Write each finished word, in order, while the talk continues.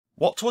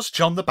What was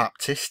John the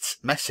Baptist's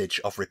message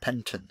of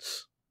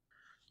repentance?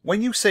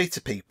 When you say to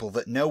people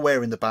that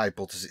nowhere in the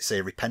Bible does it say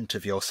repent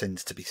of your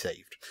sins to be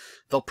saved,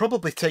 they'll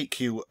probably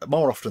take you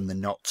more often than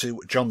not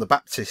to John the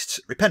Baptist's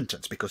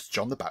repentance, because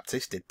John the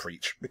Baptist did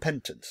preach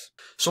repentance.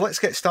 So let's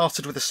get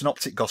started with the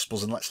Synoptic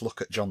Gospels and let's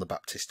look at John the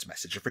Baptist's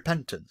message of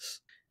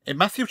repentance. In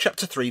Matthew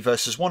chapter 3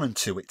 verses 1 and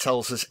 2 it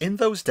tells us, "In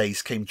those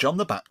days came John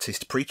the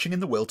Baptist preaching in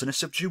the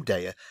wilderness of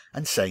Judea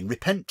and saying,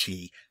 Repent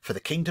ye, for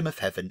the kingdom of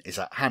heaven is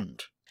at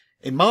hand."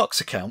 In Mark's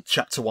account,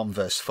 chapter 1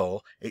 verse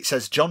 4, it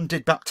says John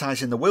did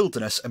baptize in the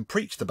wilderness and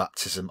preach the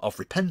baptism of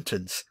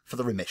repentance for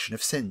the remission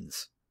of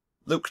sins.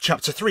 Luke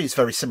chapter 3 is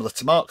very similar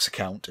to Mark's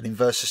account, and in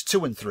verses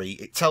 2 and 3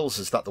 it tells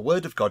us that the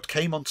word of God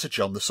came unto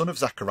John the son of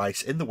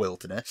Zacharias in the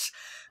wilderness,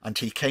 and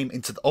he came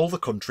into all the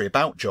country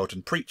about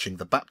Jordan preaching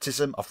the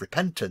baptism of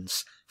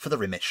repentance for the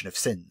remission of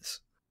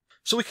sins.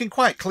 So we can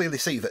quite clearly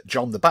see that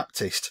John the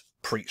Baptist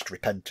preached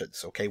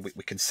repentance, okay? We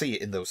can see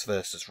it in those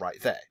verses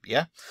right there,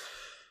 yeah?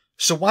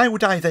 So why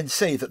would I then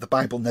say that the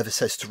Bible never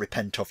says to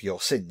repent of your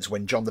sins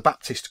when John the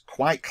Baptist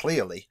quite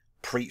clearly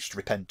preached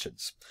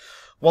repentance?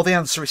 Well, the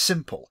answer is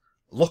simple.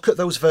 Look at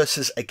those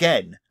verses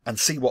again and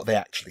see what they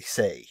actually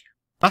say.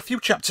 Matthew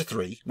chapter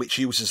 3, which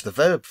uses the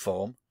verb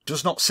form,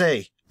 does not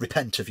say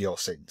repent of your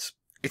sins.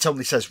 It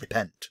only says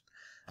repent.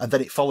 And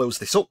then it follows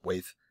this up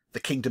with, the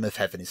kingdom of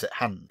heaven is at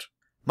hand.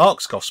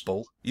 Mark's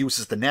Gospel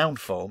uses the noun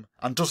form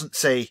and doesn't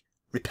say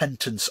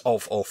repentance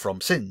of or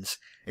from sins.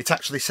 It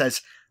actually says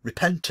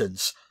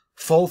repentance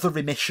for the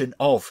remission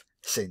of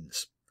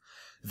sins.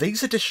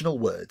 These additional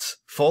words,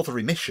 for the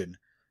remission,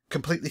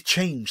 completely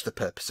change the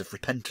purpose of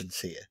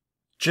repentance here.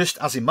 Just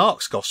as in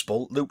Mark's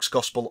Gospel, Luke's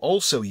Gospel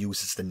also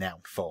uses the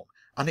noun form,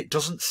 and it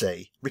doesn't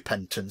say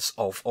repentance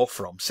of or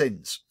from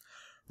sins.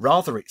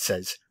 Rather it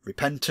says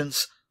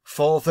repentance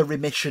for the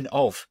remission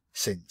of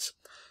sins.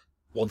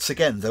 Once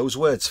again, those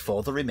words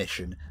for the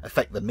remission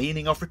affect the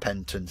meaning of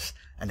repentance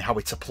and how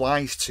it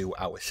applies to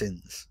our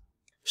sins.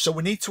 So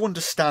we need to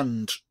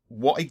understand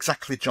what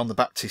exactly John the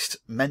Baptist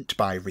meant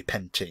by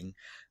repenting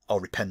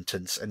or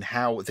repentance and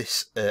how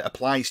this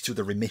applies to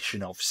the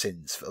remission of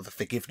sins, or the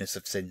forgiveness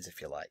of sins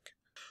if you like.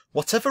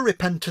 Whatever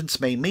repentance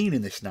may mean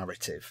in this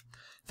narrative,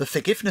 the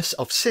forgiveness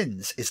of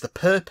sins is the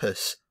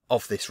purpose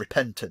of this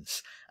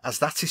repentance, as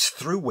that is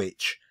through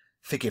which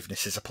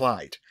forgiveness is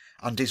applied,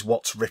 and is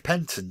what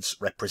repentance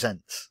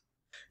represents.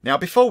 Now,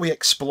 before we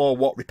explore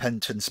what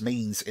repentance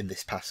means in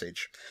this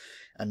passage,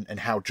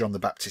 and how John the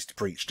Baptist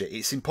preached it,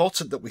 it's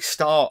important that we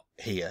start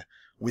here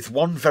with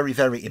one very,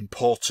 very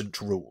important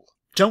rule.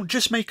 Don't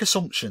just make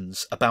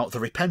assumptions about the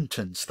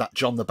repentance that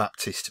John the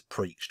Baptist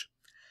preached.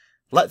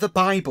 Let the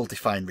Bible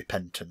define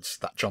repentance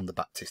that John the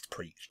Baptist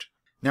preached.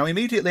 Now,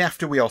 immediately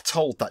after we are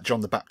told that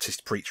John the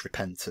Baptist preached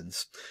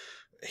repentance,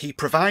 he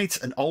provides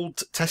an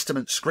Old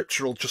Testament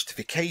scriptural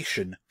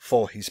justification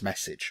for his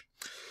message.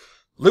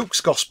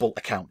 Luke's Gospel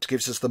account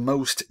gives us the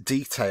most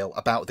detail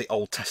about the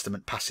Old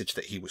Testament passage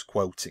that he was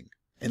quoting.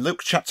 In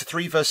Luke chapter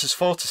 3 verses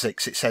 4 to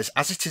 6 it says,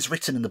 "As it is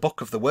written in the book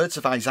of the words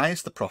of Isaiah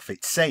the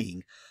prophet,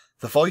 saying,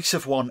 The voice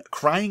of one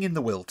crying in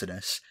the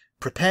wilderness,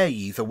 Prepare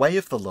ye the way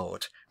of the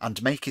Lord,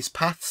 and make his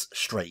paths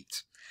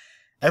straight.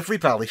 Every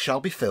valley shall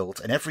be filled,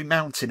 and every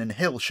mountain and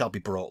hill shall be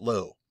brought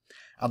low,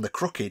 and the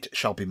crooked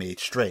shall be made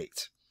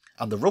straight,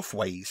 and the rough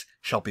ways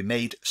shall be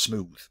made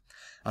smooth,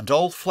 and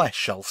all flesh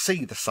shall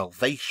see the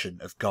salvation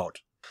of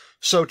God."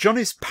 So John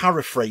is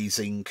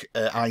paraphrasing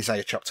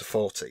Isaiah chapter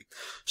 40.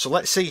 So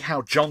let's see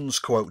how John's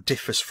quote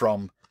differs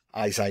from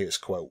Isaiah's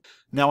quote.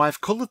 Now,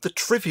 I've coloured the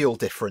trivial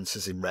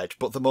differences in red,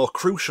 but the more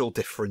crucial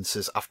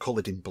differences I've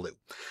coloured in blue.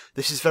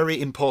 This is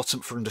very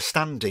important for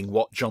understanding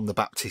what John the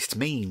Baptist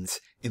means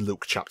in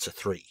Luke chapter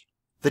 3.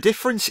 The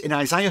difference in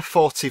Isaiah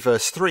 40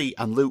 verse 3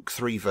 and Luke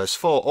 3 verse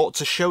 4 ought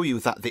to show you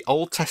that the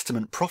Old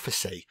Testament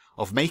prophecy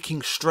of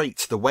making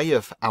straight the way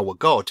of our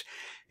God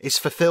is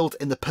fulfilled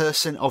in the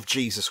person of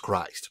Jesus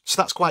Christ. So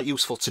that's quite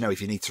useful to know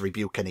if you need to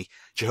rebuke any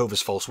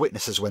Jehovah's false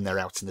witnesses when they're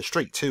out in the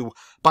street, who,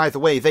 by the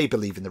way, they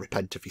believe in the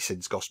repent of your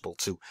sins gospel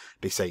to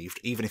be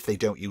saved, even if they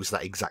don't use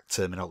that exact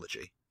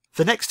terminology.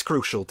 The next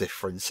crucial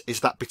difference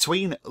is that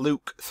between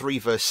Luke 3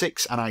 verse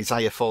 6 and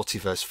Isaiah 40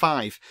 verse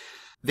 5,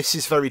 this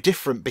is very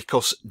different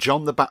because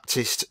John the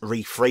Baptist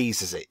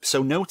rephrases it.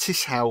 So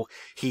notice how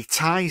he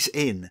ties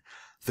in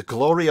the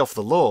glory of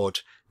the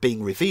Lord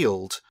being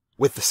revealed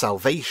with the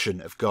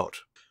salvation of God.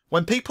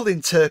 When people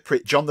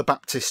interpret John the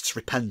Baptist's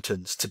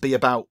repentance to be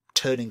about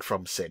turning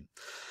from sin,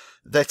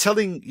 they're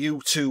telling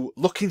you to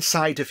look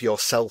inside of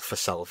yourself for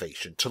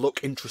salvation, to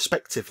look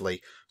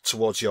introspectively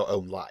towards your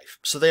own life.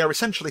 So they are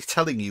essentially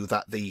telling you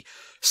that the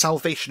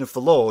salvation of the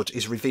Lord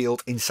is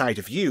revealed inside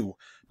of you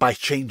by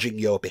changing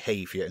your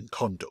behaviour and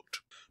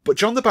conduct. But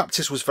John the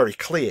Baptist was very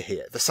clear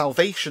here. The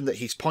salvation that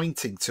he's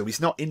pointing to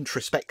is not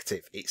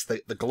introspective. It's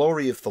the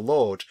glory of the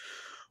Lord,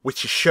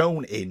 which is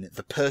shown in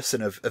the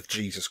person of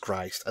Jesus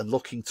Christ and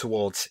looking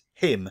towards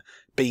him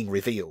being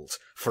revealed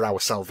for our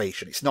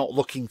salvation. It's not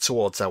looking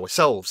towards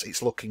ourselves,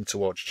 it's looking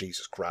towards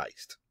Jesus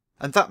Christ.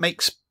 And that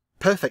makes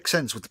perfect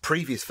sense with the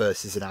previous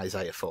verses in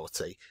Isaiah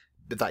 40,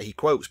 that he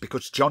quotes,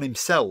 because John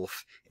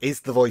himself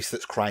is the voice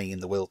that's crying in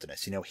the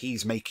wilderness. You know,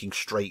 he's making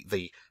straight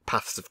the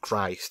paths of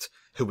Christ,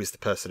 who is the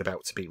person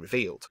about to be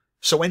revealed.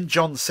 So when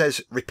John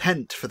says,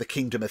 "Repent, for the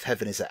kingdom of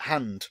heaven is at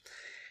hand,"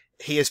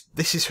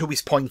 this is who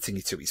he's pointing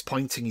you to. He's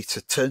pointing you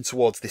to turn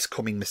towards this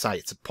coming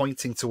Messiah, to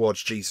pointing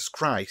towards Jesus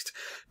Christ,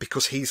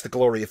 because he's the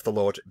glory of the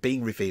Lord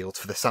being revealed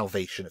for the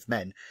salvation of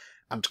men,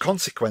 and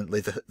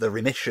consequently the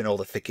remission or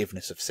the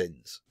forgiveness of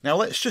sins. Now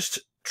let's just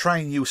try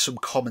and use some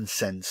common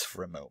sense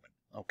for a moment.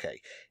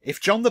 Okay,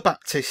 if John the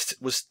Baptist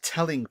was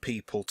telling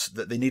people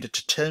that they needed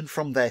to turn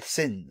from their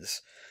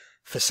sins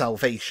for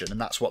salvation, and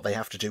that's what they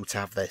have to do to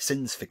have their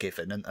sins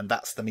forgiven, and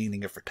that's the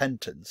meaning of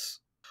repentance,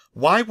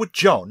 why would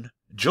John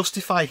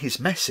justify his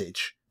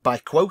message by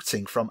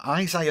quoting from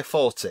Isaiah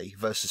 40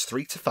 verses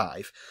 3 to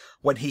 5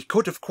 when he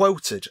could have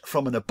quoted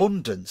from an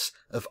abundance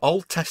of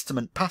Old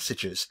Testament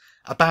passages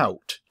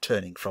about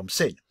turning from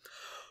sin?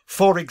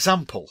 For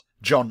example,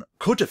 John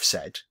could have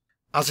said,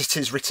 "As it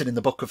is written in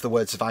the book of the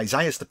words of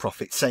Isaiah the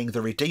prophet, saying,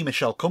 the Redeemer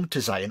shall come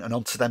to Zion, and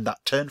unto them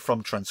that turn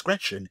from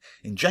transgression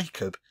in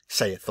Jacob,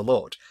 saith the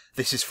Lord."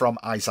 This is from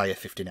Isaiah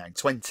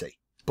 59:20.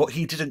 But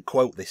he didn't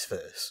quote this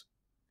verse.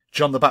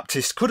 John the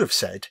Baptist could have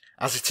said,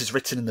 "As it is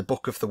written in the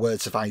book of the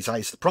words of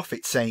Isaiah the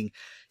prophet, saying,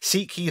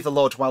 Seek ye the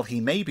Lord while he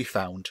may be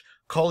found,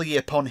 call ye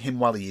upon him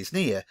while he is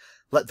near.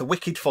 Let the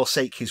wicked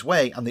forsake his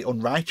way, and the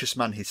unrighteous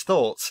man his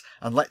thoughts,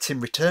 and let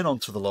him return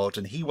unto the Lord,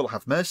 and he will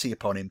have mercy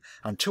upon him,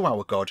 and to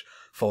our God,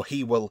 for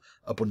he will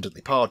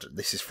abundantly pardon."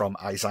 This is from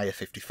Isaiah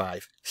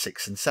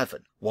 55:6 and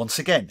 7. Once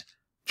again,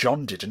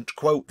 John didn't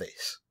quote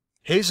this.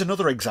 Here's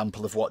another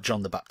example of what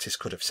John the Baptist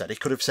could have said. He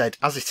could have said,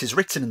 "As it is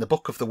written in the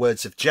book of the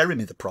words of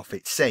Jeremy the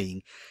prophet,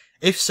 saying,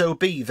 If so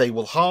be they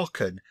will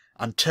hearken,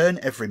 and turn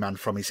every man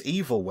from his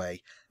evil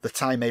way,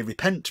 that I may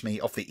repent me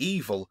of the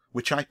evil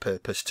which I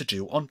purpose to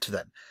do unto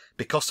them,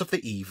 because of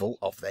the evil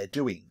of their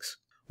doings."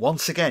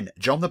 Once again,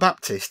 John the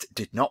Baptist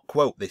did not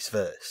quote this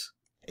verse.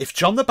 If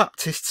John the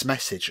Baptist's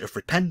message of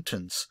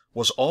repentance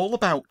was all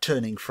about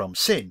turning from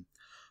sin,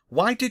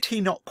 why did he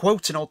not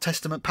quote an Old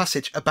Testament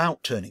passage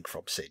about turning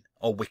from sin,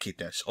 or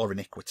wickedness, or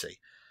iniquity?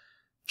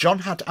 John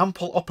had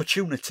ample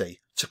opportunity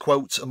to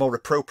quote a more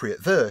appropriate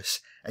verse,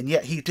 and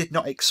yet he did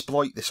not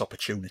exploit this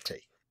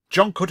opportunity.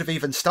 John could have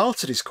even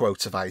started his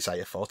quote of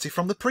Isaiah 40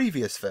 from the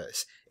previous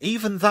verse.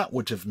 Even that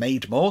would have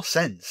made more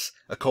sense,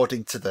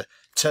 according to the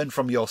turn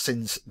from your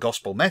sins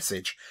gospel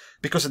message,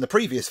 because in the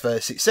previous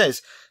verse it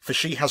says, "For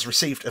she has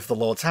received of the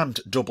Lord's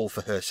hand double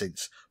for her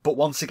sins." But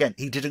once again,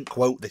 he didn't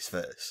quote this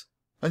verse.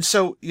 And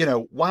so,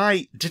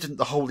 why didn't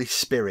the Holy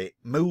Spirit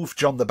move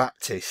John the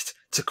Baptist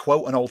to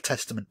quote an Old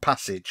Testament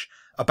passage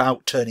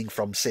about turning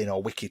from sin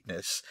or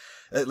wickedness?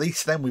 At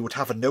least then we would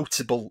have a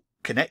notable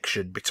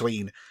connection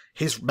between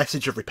his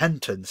message of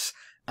repentance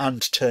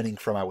and turning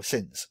from our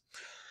sins.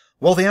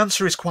 Well, the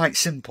answer is quite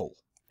simple.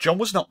 John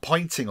was not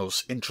pointing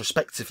us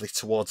introspectively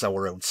towards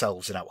our own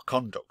selves and our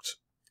conduct.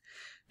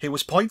 He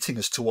was pointing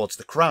us towards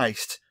the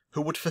Christ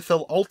who would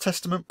fulfill Old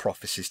Testament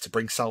prophecies to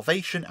bring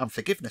salvation and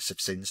forgiveness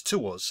of sins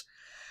to us,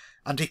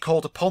 and he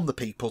called upon the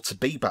people to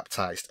be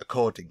baptized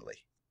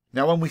accordingly.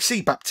 Now, when we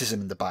see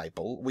baptism in the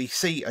Bible, we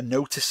see a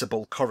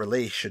noticeable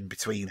correlation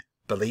between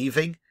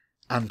believing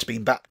and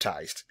being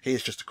baptized.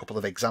 Here's just a couple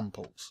of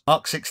examples.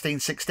 Mark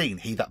 16:16,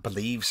 he that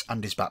believes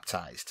and is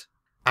baptized.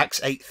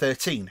 Acts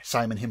 8:13,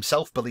 Simon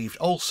himself believed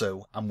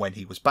also, and when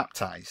he was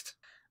baptized.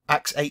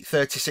 Acts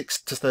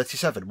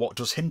 8:36-37, what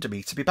does hinder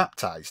me to be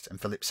baptized?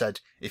 And Philip said,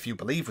 if you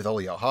believe with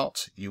all your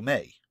heart, you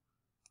may.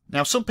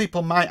 Now, some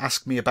people might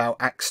ask me about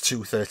Acts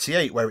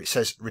 2:38, where it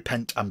says,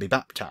 repent and be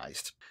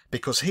baptized.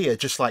 Because here,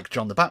 just like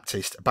John the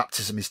Baptist,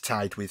 baptism is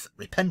tied with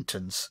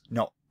repentance,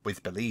 not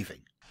with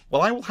believing.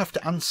 Well, I will have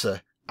to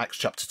answer Acts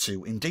chapter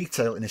 2 in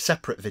detail in a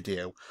separate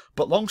video,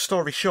 but long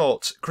story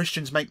short,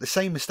 Christians make the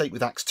same mistake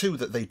with Acts 2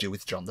 that they do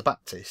with John the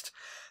Baptist.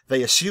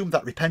 They assume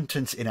that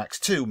repentance in Acts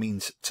 2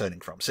 means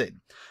turning from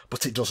sin,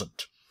 but it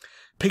doesn't.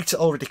 Peter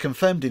already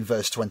confirmed in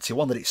verse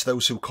 21 that it's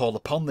those who call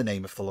upon the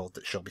name of the Lord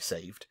that shall be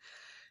saved.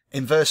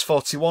 In verse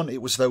 41,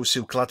 it was those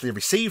who gladly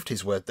received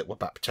his word that were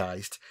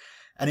baptized,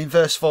 and in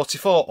verse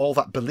 44, all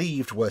that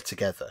believed were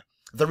together.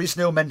 There is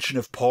no mention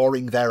of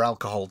pouring their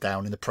alcohol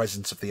down in the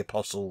presence of the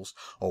apostles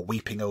or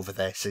weeping over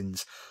their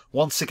sins.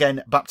 Once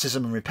again,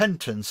 baptism and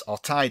repentance are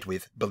tied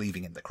with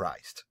believing in the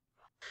Christ.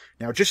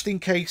 Now, just in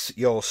case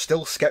you're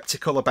still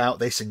sceptical about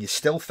this and you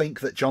still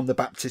think that John the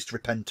Baptist's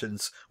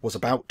repentance was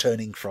about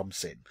turning from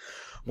sin,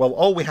 well,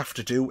 all we have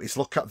to do is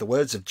look at the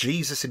words of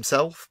Jesus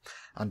himself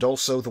and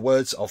also the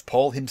words of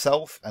Paul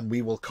himself, and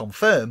we will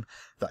confirm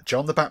that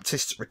John the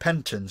Baptist's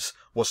repentance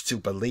was to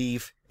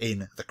believe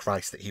in the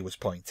Christ that he was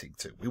pointing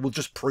to. We will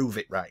just prove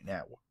it right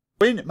now.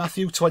 In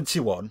Matthew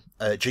 21,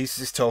 Jesus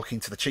is talking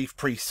to the chief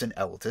priests and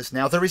elders.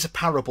 Now, there is a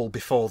parable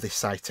before this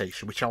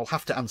citation, which I'll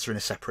have to answer in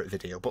a separate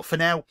video, but for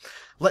now,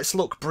 let's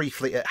look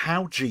briefly at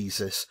how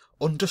Jesus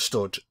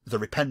understood the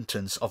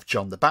repentance of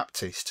John the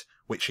Baptist,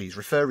 which he's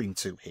referring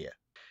to here.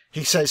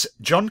 He says,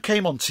 John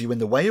came unto you in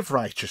the way of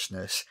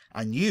righteousness,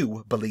 and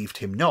you believed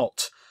him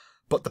not,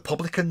 but the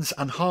publicans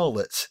and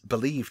harlots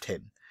believed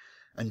him.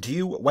 and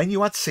you, when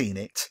you had seen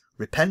it,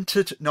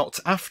 repented not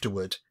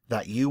afterward,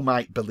 that you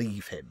might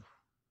believe him.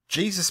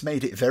 Jesus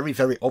made it very,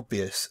 very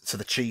obvious to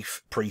the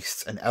chief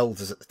priests and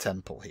elders at the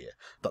temple here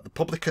that the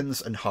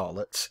publicans and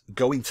harlots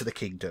go into the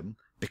kingdom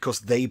because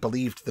they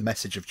believed the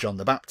message of John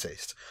the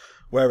Baptist,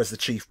 whereas the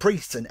chief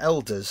priests and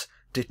elders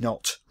did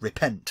not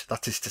repent.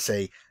 That is to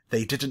say,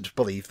 they didn't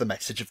believe the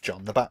message of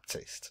John the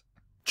Baptist.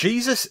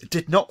 Jesus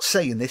did not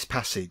say in this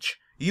passage,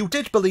 "You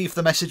did believe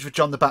the message of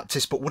John the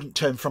Baptist but wouldn't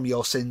turn from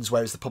your sins,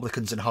 whereas the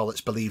publicans and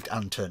harlots believed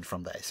and turned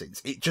from their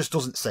sins." It just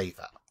doesn't say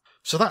that.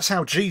 So that's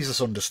how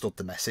Jesus understood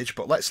the message,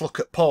 but let's look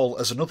at Paul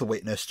as another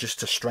witness just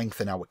to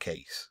strengthen our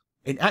case.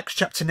 In Acts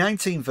chapter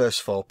 19 verse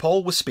 4,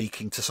 Paul was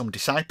speaking to some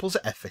disciples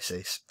at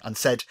Ephesus and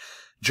said,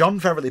 "John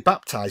verily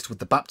baptized with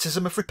the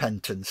baptism of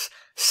repentance,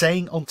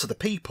 saying unto the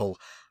people,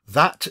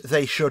 that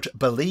they should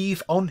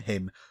believe on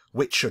him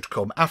which should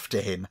come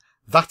after him,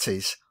 that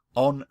is,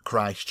 on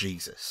Christ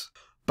Jesus."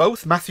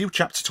 Both Matthew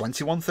chapter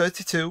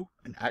 21:32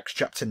 and Acts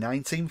chapter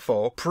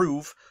 19:4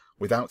 prove,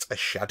 without a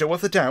shadow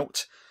of a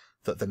doubt,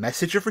 that the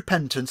message of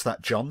repentance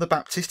that John the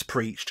Baptist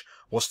preached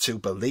was to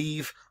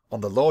believe on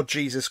the Lord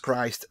Jesus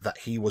Christ that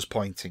he was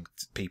pointing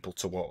people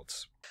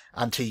towards.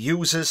 And he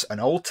uses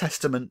an Old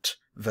Testament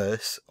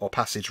verse, or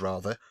passage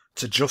rather,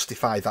 to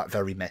justify that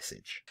very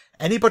message.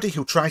 Anybody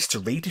who tries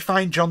to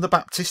redefine John the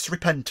Baptist's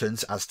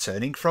repentance as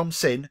turning from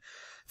sin,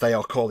 they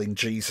are calling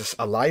Jesus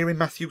a liar in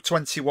Matthew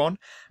 21,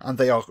 and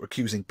they are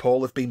accusing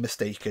Paul of being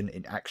mistaken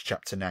in Acts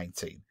chapter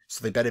 19.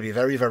 So they better be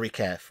very, very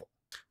careful.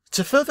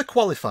 To further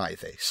qualify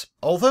this,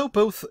 although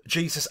both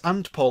Jesus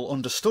and Paul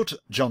understood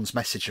John's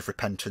message of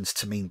repentance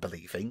to mean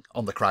believing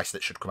on the Christ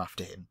that should come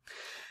after him,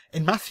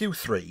 in Matthew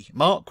 3,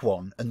 Mark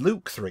 1 and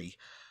Luke 3,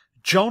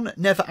 John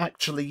never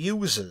actually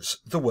uses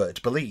the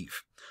word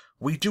believe.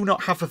 We do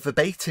not have a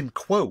verbatim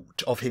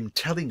quote of him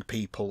telling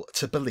people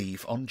to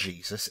believe on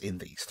Jesus in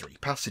these three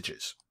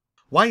passages.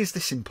 Why is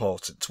this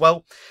important?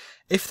 Well,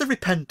 if the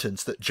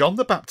repentance that John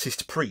the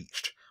Baptist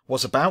preached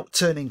was about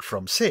turning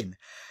from sin,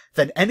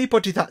 then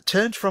anybody that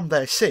turned from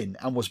their sin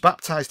and was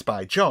baptized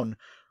by John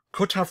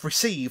could have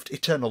received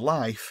eternal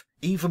life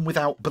even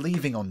without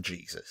believing on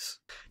Jesus.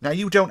 Now,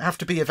 you don't have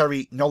to be a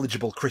very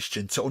knowledgeable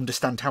Christian to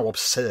understand how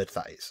absurd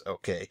that is,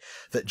 okay?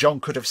 That John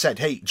could have said,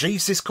 "Hey,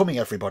 Jesus is coming,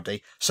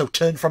 everybody, so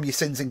turn from your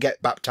sins and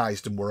get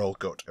baptized and we're all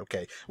good,"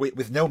 okay?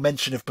 With no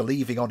mention of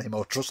believing on him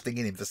or trusting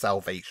in him for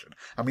salvation.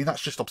 I mean,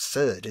 that's just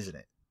absurd, isn't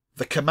it?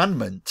 The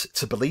commandment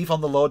to believe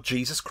on the Lord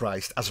Jesus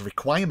Christ as a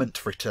requirement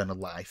for eternal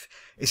life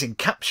is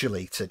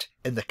encapsulated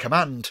in the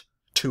command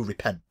to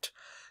repent.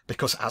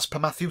 Because as per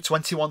Matthew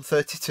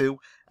 21:32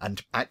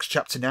 and Acts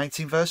chapter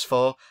 19 verse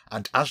 4,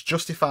 and as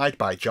justified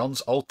by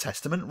John's Old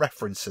Testament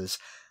references,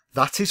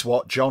 that is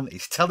what John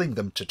is telling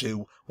them to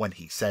do when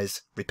he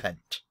says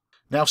repent.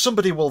 Now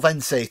somebody will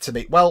then say to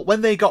me, well,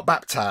 when they got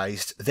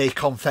baptized, they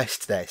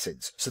confessed their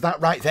sins. So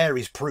that right there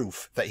is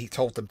proof that he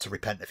told them to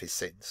repent of his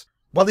sins.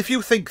 Well, if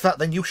you think that,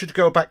 then you should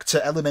go back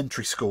to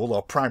elementary school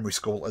or primary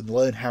school and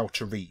learn how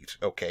to read,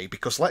 okay?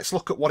 Because let's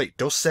look at what it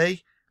does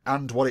say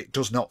and what it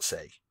does not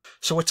say.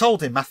 So we're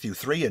told in Matthew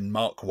 3 and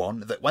Mark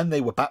 1 that when they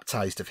were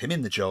baptized of him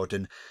in the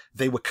Jordan,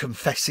 they were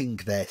confessing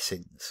their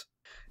sins.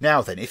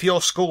 Now then, if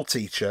your school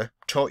teacher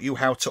taught you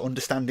how to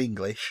understand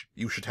English,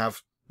 you should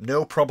have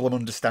no problem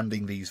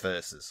understanding these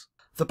verses.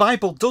 The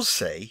Bible does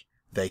say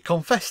they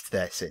confessed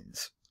their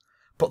sins,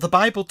 but the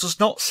Bible does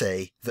not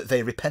say that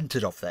they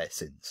repented of their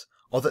sins,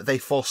 or that they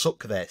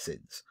forsook their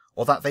sins,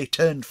 or that they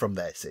turned from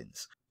their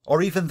sins,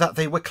 or even that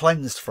they were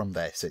cleansed from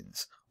their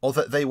sins, or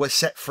that they were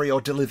set free or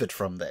delivered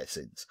from their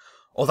sins,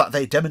 or that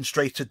they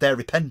demonstrated their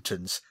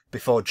repentance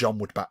before John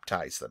would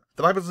baptize them.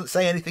 The Bible doesn't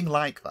say anything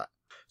like that.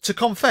 To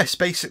confess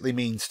basically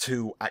means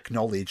to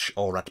acknowledge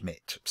or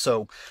admit.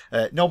 So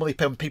normally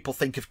when people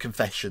think of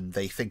confession,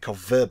 they think of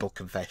verbal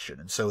confession,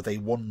 and so they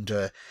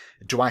wonder,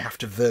 do I have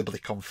to verbally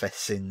confess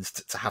sins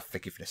to have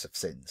forgiveness of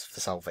sins for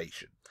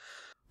salvation?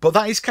 But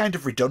that is kind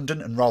of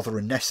redundant and rather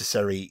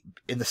unnecessary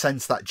in the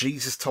sense that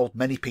Jesus told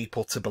many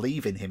people to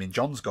believe in him in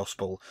John's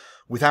Gospel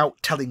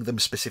without telling them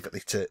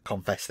specifically to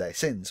confess their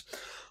sins.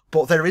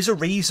 But there is a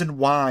reason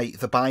why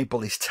the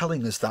Bible is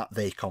telling us that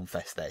they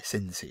confess their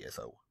sins here,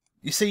 though.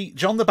 You see,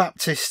 John the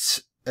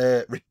Baptist's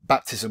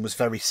baptism was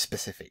very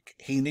specific.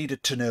 He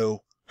needed to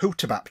know who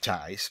to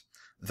baptize,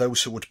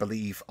 those who would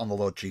believe on the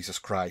Lord Jesus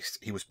Christ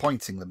he was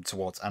pointing them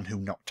towards, and who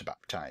not to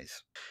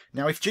baptize.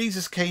 Now, if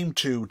Jesus came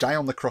to die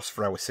on the cross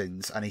for our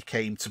sins, and he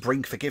came to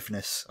bring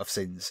forgiveness of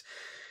sins,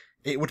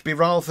 it would be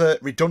rather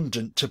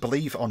redundant to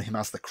believe on him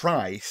as the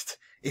Christ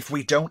if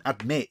we don't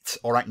admit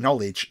or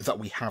acknowledge that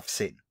we have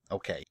sin.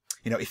 Okay,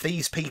 you know, if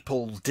these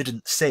people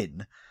didn't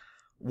sin,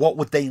 what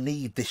would they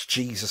need this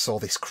Jesus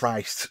or this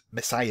Christ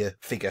Messiah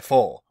figure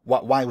for?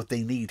 Why would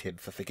they need him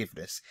for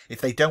forgiveness?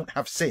 If they don't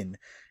have sin,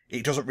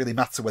 it doesn't really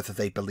matter whether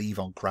they believe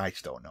on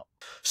Christ or not.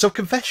 So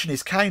confession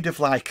is kind of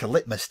like a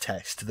litmus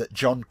test that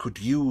John could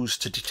use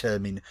to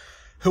determine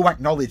who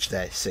acknowledged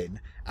their sin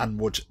and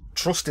would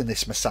trust in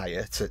this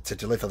Messiah to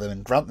deliver them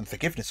and grant them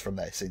forgiveness from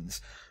their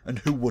sins, and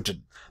who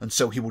wouldn't. And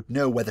so he would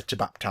know whether to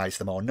baptize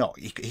them or not.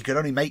 He could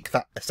only make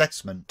that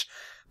assessment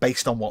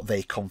based on what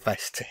they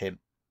confessed to him.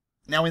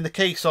 Now, in the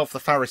case of the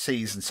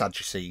Pharisees and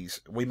Sadducees,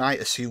 we might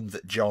assume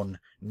that John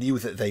knew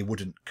that they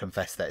wouldn't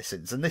confess their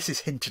sins, and this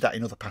is hinted at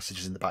in other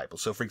passages in the Bible.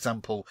 So, for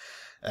example,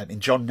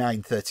 in John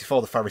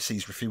 9:34, the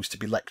Pharisees refused to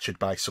be lectured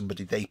by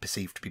somebody they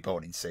perceived to be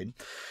born in sin.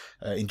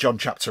 In John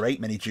chapter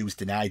 8, many Jews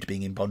denied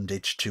being in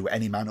bondage to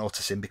any man or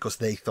to sin because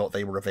they thought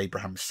they were of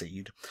Abraham's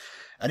seed.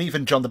 And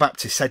even John the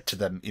Baptist said to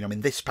them,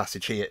 in this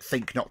passage here,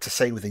 think not to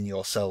say within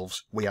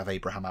yourselves, we have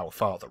Abraham our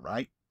father,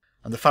 right?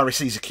 And the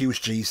Pharisees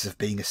accused Jesus of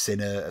being a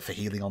sinner, for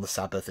healing on the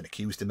Sabbath, and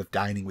accused him of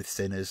dining with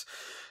sinners.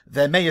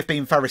 There may have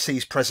been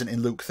Pharisees present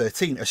in Luke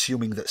 13,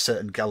 assuming that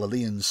certain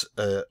Galileans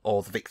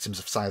or the victims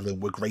of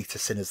Siloam were greater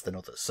sinners than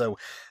others. So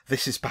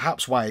this is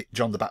perhaps why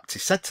John the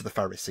Baptist said to the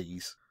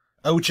Pharisees,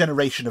 O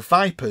generation of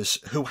vipers,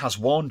 who has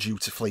warned you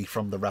to flee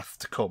from the wrath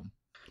to come?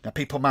 Now,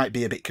 people might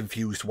be a bit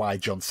confused why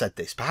John said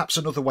this. Perhaps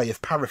another way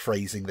of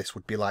paraphrasing this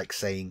would be like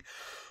saying,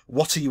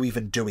 what are you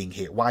even doing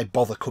here? Why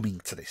bother coming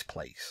to this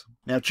place?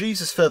 Now,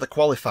 Jesus further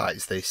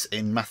qualifies this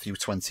in Matthew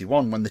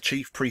 21, when the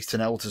chief priests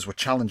and elders were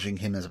challenging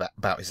him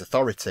about his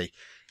authority.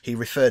 He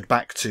referred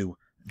back to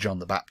John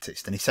the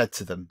Baptist, and he said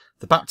to them,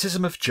 the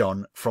baptism of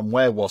John, from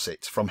where was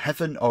it? From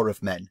heaven or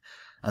of men?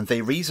 And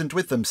they reasoned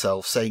with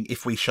themselves, saying,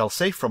 if we shall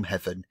say from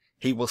heaven,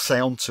 he will say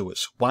unto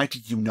us, why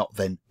did you not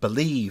then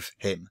believe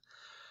him?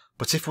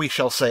 But if we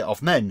shall say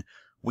of men,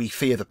 we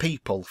fear the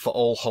people, for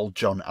all hold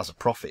John as a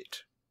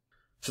prophet.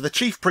 So the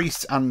chief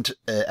priests and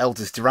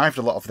elders derived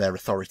a lot of their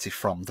authority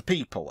from the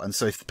people. And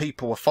so if the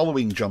people were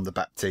following John the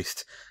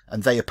Baptist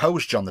and they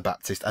opposed John the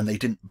Baptist and they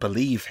didn't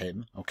believe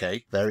him,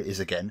 okay, there it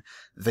is again,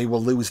 they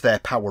will lose their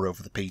power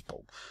over the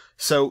people.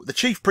 So the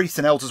chief priests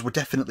and elders were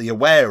definitely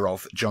aware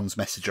of John's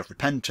message of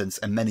repentance,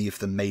 and many of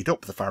them made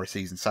up the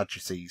Pharisees and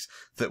Sadducees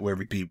that were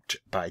rebuked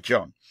by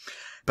John.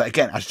 But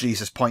again, as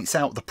Jesus points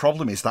out, the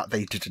problem is that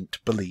they didn't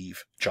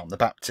believe John the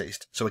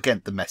Baptist. So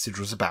again, the message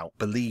was about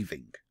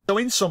believing. So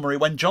in summary,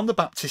 when John the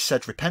Baptist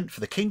said, repent for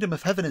the kingdom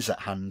of heaven is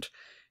at hand,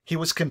 he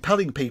was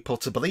compelling people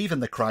to believe in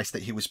the Christ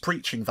that he was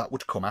preaching that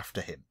would come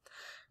after him.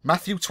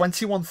 Matthew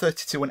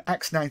 21:32 and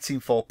Acts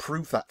 19:4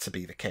 prove that to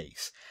be the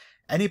case.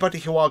 Anybody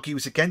who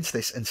argues against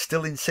this and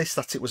still insists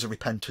that it was a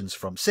repentance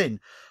from sin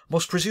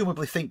must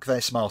presumably think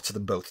they're smarter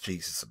than both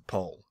Jesus and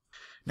Paul.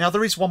 Now,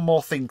 there is one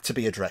more thing to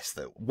be addressed,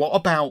 though. What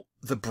about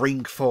the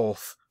bring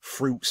forth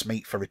fruits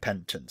meet for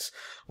repentance?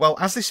 Well,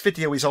 as this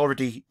video is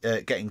already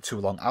getting too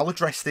long, I'll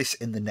address this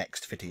in the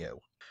next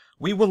video.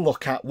 We will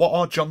look at what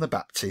are John the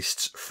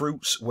Baptist's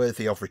fruits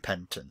worthy of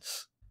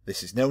repentance.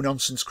 This is No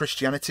Nonsense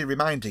Christianity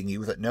reminding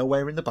you that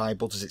nowhere in the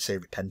Bible does it say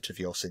repent of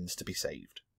your sins to be saved.